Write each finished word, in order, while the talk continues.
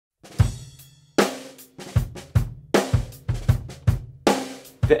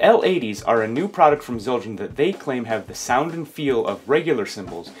The L80s are a new product from Zildjian that they claim have the sound and feel of regular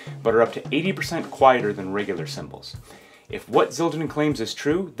cymbals, but are up to 80% quieter than regular cymbals. If what Zildjian claims is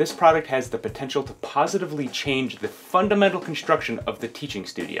true, this product has the potential to positively change the fundamental construction of the teaching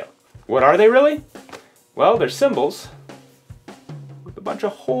studio. What are they really? Well, they're cymbals with a bunch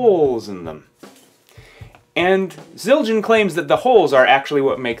of holes in them. And Zildjian claims that the holes are actually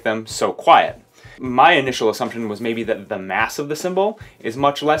what make them so quiet. My initial assumption was maybe that the mass of the cymbal is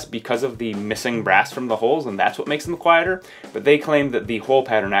much less because of the missing brass from the holes, and that's what makes them quieter, but they claim that the hole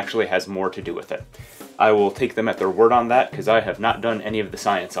pattern actually has more to do with it. I will take them at their word on that, because I have not done any of the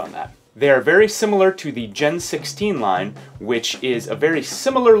science on that. They are very similar to the Gen 16 line, which is a very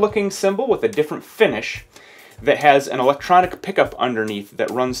similar looking cymbal with a different finish that has an electronic pickup underneath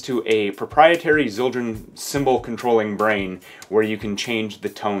that runs to a proprietary Zildjian cymbal controlling brain where you can change the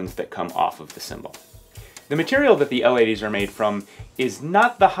tones that come off of the cymbal. The material that the L80s are made from is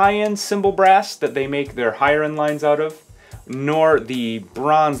not the high-end cymbal brass that they make their higher-end lines out of, nor the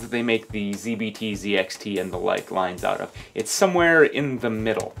bronze that they make the ZBT, ZXT, and the like lines out of. It's somewhere in the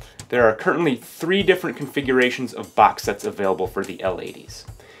middle. There are currently 3 different configurations of box sets available for the L80s.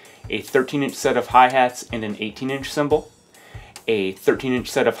 A 13-inch set of hi-hats and an 18-inch cymbal, a 13-inch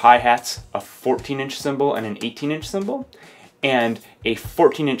set of hi-hats, a 14-inch cymbal, and an 18-inch cymbal, and a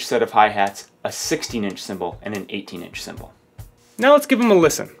 14-inch set of hi-hats, a 16-inch cymbal, and an 18-inch cymbal. Now let's give them a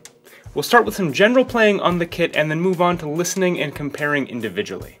listen. We'll start with some general playing on the kit and then move on to listening and comparing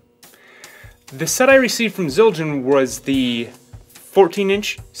individually. The set I received from Zildjian was the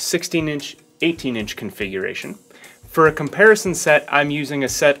 14-inch, 16-inch, 18-inch configuration. For a comparison set, I'm using a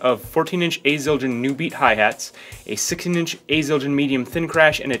set of 14-inch A Zildjian New Beat hi-hats, a 16-inch A Zildjian Medium Thin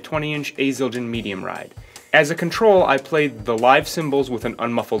Crash, and a 20-inch A Zildjian Medium Ride. As a control, I played the live cymbals with an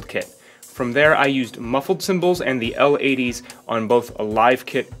unmuffled kit. From there, I used muffled cymbals and the L80s on both a live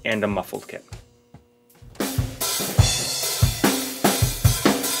kit and a muffled kit.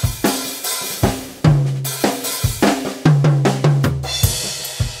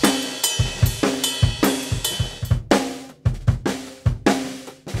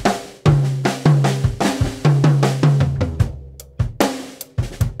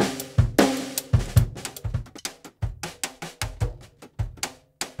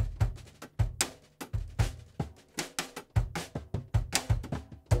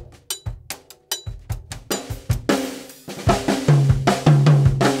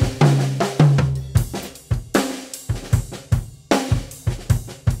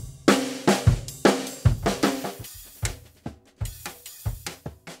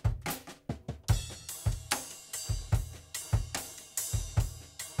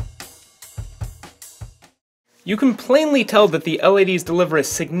 You can plainly tell that the L80s deliver a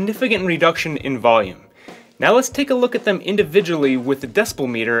significant reduction in volume. Now let's take a look at them individually with the decibel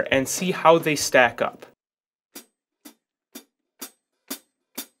meter and see how they stack up.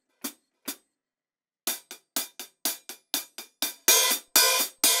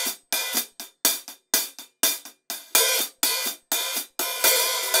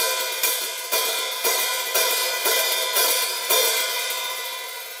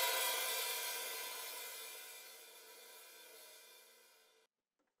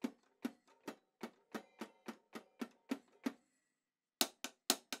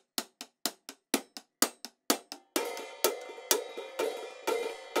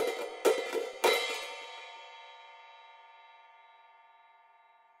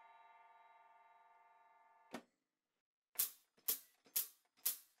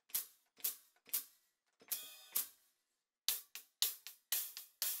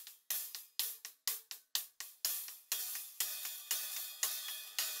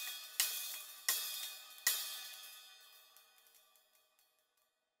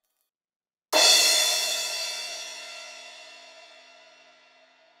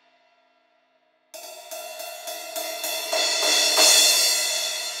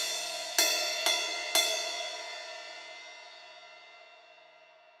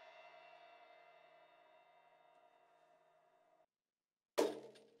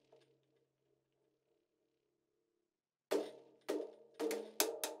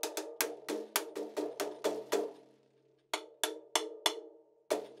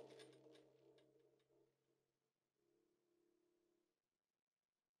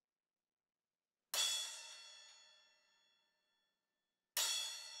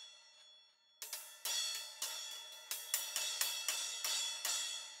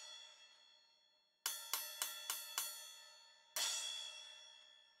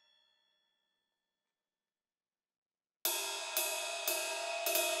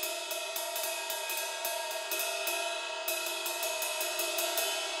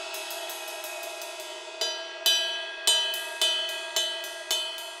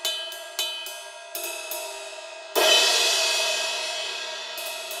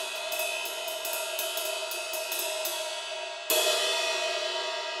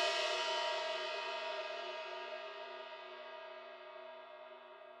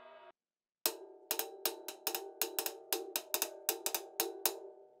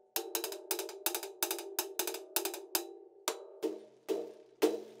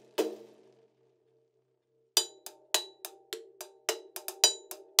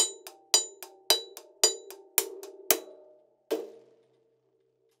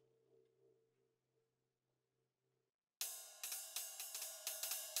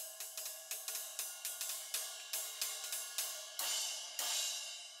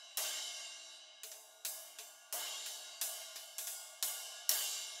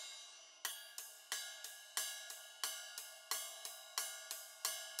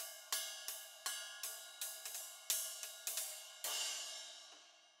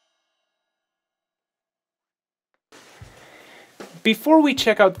 Before we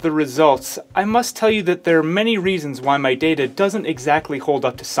check out the results, I must tell you that there are many reasons why my data doesn't exactly hold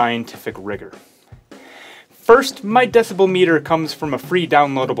up to scientific rigor. First, my decibel meter comes from a free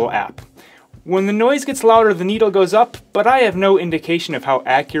downloadable app. When the noise gets louder, the needle goes up, but I have no indication of how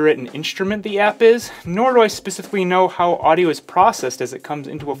accurate an instrument the app is, nor do I specifically know how audio is processed as it comes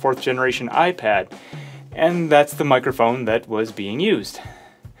into a 4th generation iPad. And that's the microphone that was being used.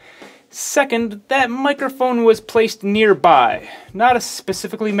 Second, that microphone was placed nearby, not a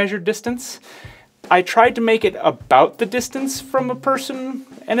specifically measured distance. I tried to make it about the distance from a person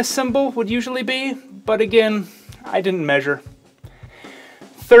and a cymbal would usually be, but again, I didn't measure.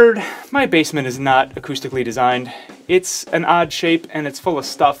 Third, my basement is not acoustically designed. It's an odd shape and it's full of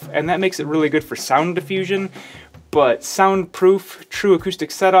stuff, and that makes it really good for sound diffusion, but soundproof, true acoustic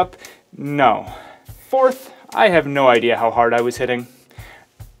setup, no. Fourth, I have no idea how hard I was hitting.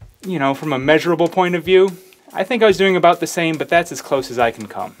 You know, from a measurable point of view, I think I was doing about the same, but that's as close as I can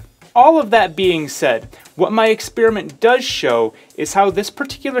come. All of that being said, what my experiment does show is how this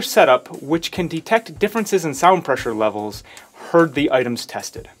particular setup, which can detect differences in sound pressure levels, heard the items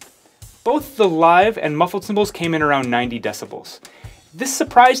tested. Both the live and muffled cymbals came in around 90 decibels. This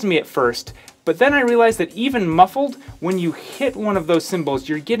surprised me at first, but then I realized that even muffled, when you hit one of those cymbals,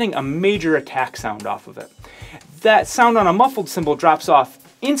 you're getting a major attack sound off of it. That sound on a muffled cymbal drops off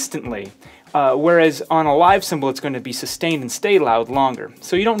instantly, whereas on a live cymbal it's going to be sustained and stay loud longer.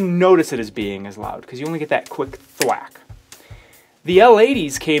 So you don't notice it as being as loud, because you only get that quick thwack. The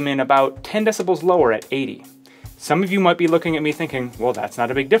L80s came in about 10 decibels lower at 80. Some of you might be looking at me thinking, well, that's not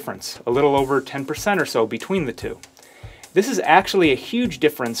a big difference, a little over 10% or so between the two. This is actually a huge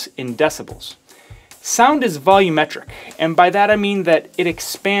difference in decibels. Sound is volumetric, and by that I mean that it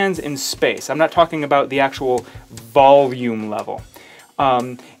expands in space. I'm not talking about the actual volume level.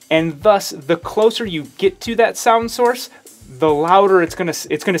 And thus, the closer you get to that sound source, the louder it's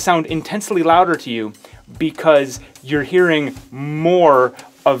gonna sound intensely louder to you, because you're hearing more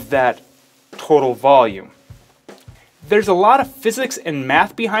of that total volume. There's a lot of physics and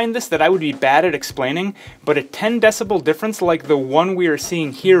math behind this that I would be bad at explaining, but a 10 decibel difference like the one we are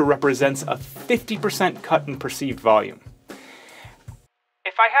seeing here represents a 50% cut in perceived volume.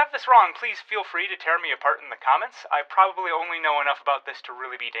 If I have this wrong, please feel free to tear me apart in the comments. I probably only know enough about this to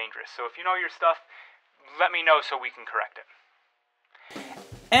really be dangerous, so if you know your stuff, let me know so we can correct it.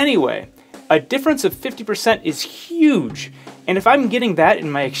 Anyway, a difference of 50% is huge, and if I'm getting that in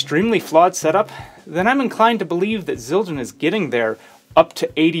my extremely flawed setup, then I'm inclined to believe that Zildjian is getting there up to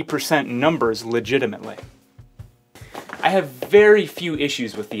 80% numbers legitimately. I have very few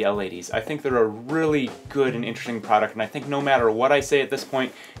issues with the L80s. I think they're a really good and interesting product, and I think no matter what I say at this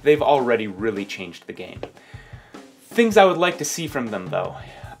point, they've already really changed the game. Things I would like to see from them though.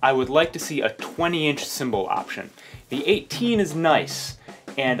 I would like to see a 20-inch cymbal option. The 18 is nice,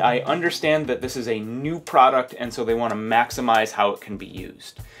 and I understand that this is a new product and so they want to maximize how it can be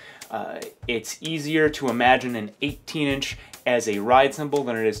used. It's easier to imagine an 18-inch as a ride cymbal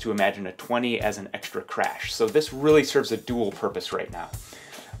than it is to imagine a 20 as an extra crash. So this really serves a dual purpose right now.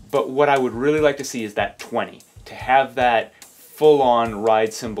 But what I would really like to see is that 20, to have that full-on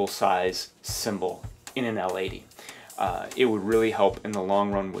ride cymbal size cymbal in an L80. It would really help in the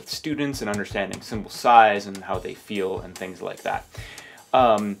long run with students and understanding cymbal size and how they feel and things like that.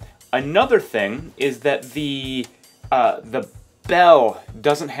 Another thing is that the bell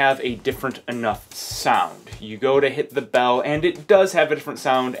doesn't have a different enough sound. You go to hit the bell and it does have a different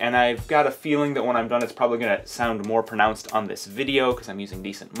sound, and I've got a feeling that when I'm done it's probably going to sound more pronounced on this video because I'm using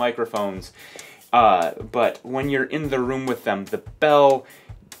decent microphones. But when you're in the room with them, the bell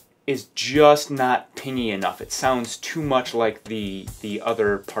is just not pingy enough. It sounds too much like the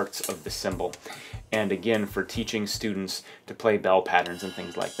other parts of the cymbal. And again, for teaching students to play bell patterns and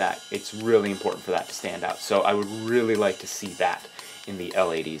things like that, it's really important for that to stand out. So I would really like to see that in the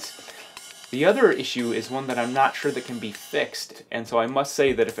L80s. The other issue is one that I'm not sure that can be fixed, and so I must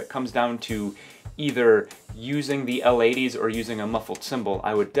say that if it comes down to either using the L80s or using a muffled cymbal,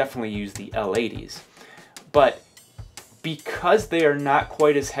 I would definitely use the L80s. But because they are not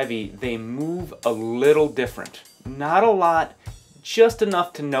quite as heavy, they move a little different. Not a lot, just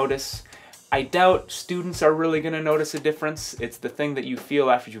enough to notice. I doubt students are really going to notice a difference. It's the thing that you feel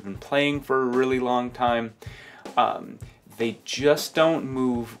after you've been playing for a really long time. They just don't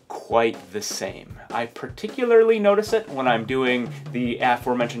move quite the same. I particularly notice it when I'm doing the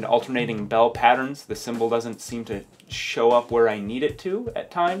aforementioned alternating bell patterns. The cymbal doesn't seem to show up where I need it to at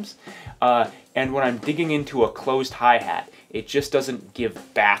times. And when I'm digging into a closed hi-hat, it just doesn't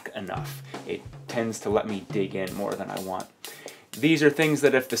give back enough. It tends to let me dig in more than I want. These are things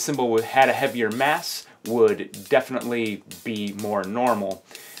that if the cymbal had a heavier mass would definitely be more normal.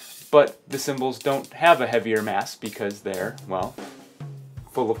 But the cymbals don't have a heavier mass because they're, well,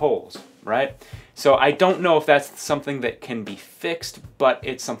 full of holes, right? So I don't know if that's something that can be fixed, but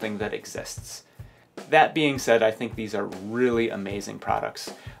it's something that exists. That being said, I think these are really amazing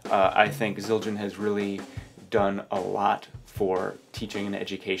products. I think Zildjian has really done a lot for teaching and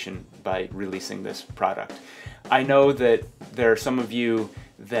education by releasing this product. I know that there are some of you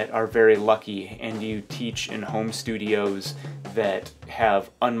that are very lucky and you teach in home studios that have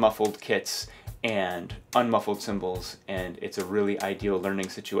unmuffled kits and unmuffled cymbals, and it's a really ideal learning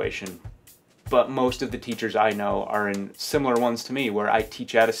situation. But most of the teachers I know are in similar ones to me, where I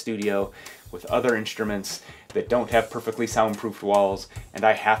teach at a studio with other instruments that don't have perfectly soundproofed walls, and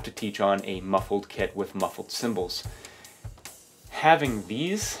I have to teach on a muffled kit with muffled cymbals. Having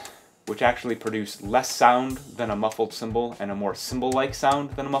these, which actually produce less sound than a muffled cymbal and a more cymbal-like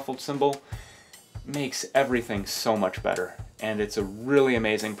sound than a muffled cymbal, makes everything so much better. And it's a really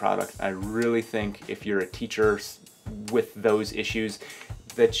amazing product. I really think if you're a teacher with those issues,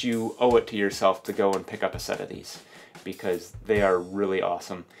 that you owe it to yourself to go and pick up a set of these, because they are really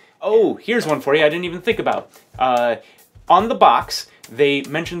awesome. Oh, here's one for you I didn't even think about. On the box, they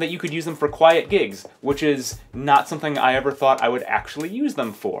mentioned that you could use them for quiet gigs, which is not something I ever thought I would actually use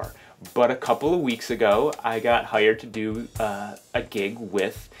them for. But a couple of weeks ago, I got hired to do a gig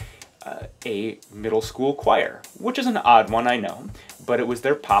with a middle school choir, which is an odd one, I know, but it was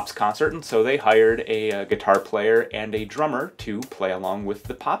their Pops concert, and so they hired a guitar player and a drummer to play along with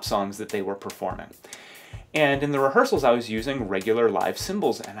the pop songs that they were performing. And in the rehearsals, I was using regular live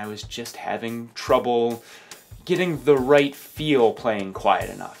cymbals, and I was just having trouble getting the right feel playing quiet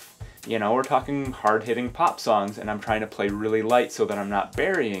enough. You know, we're talking hard-hitting pop songs, and I'm trying to play really light so that I'm not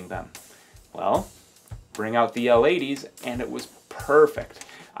burying them. Well, bring out the L80s, and it was perfect.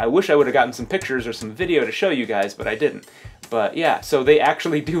 I wish I would have gotten some pictures or some video to show you guys, but I didn't. But yeah, so they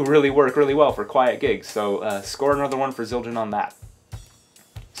actually do really work really well for quiet gigs, so score another one for Zildjian on that.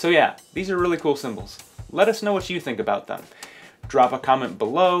 So yeah, these are really cool cymbals. Let us know what you think about them. Drop a comment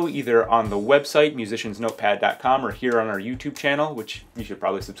below, either on the website, musiciansnotepad.com, or here on our YouTube channel, which you should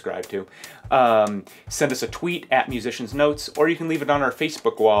probably subscribe to. Send us a tweet at musiciansnotes, or you can leave it on our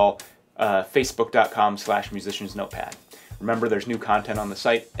Facebook wall, facebook.com/musiciansnotepad. Remember, there's new content on the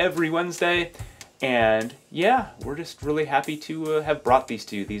site every Wednesday, and yeah, we're just really happy to have brought these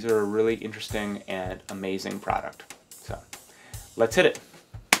to you. These are a really interesting and amazing product. So, let's hit it.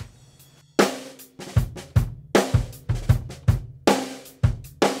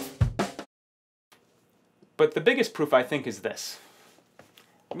 But the biggest proof, I think, is this.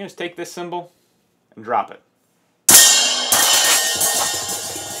 I'm going to take this cymbal and drop it.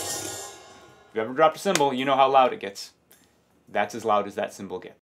 If you ever dropped a cymbal, you know how loud it gets. That's as loud as that cymbal gets.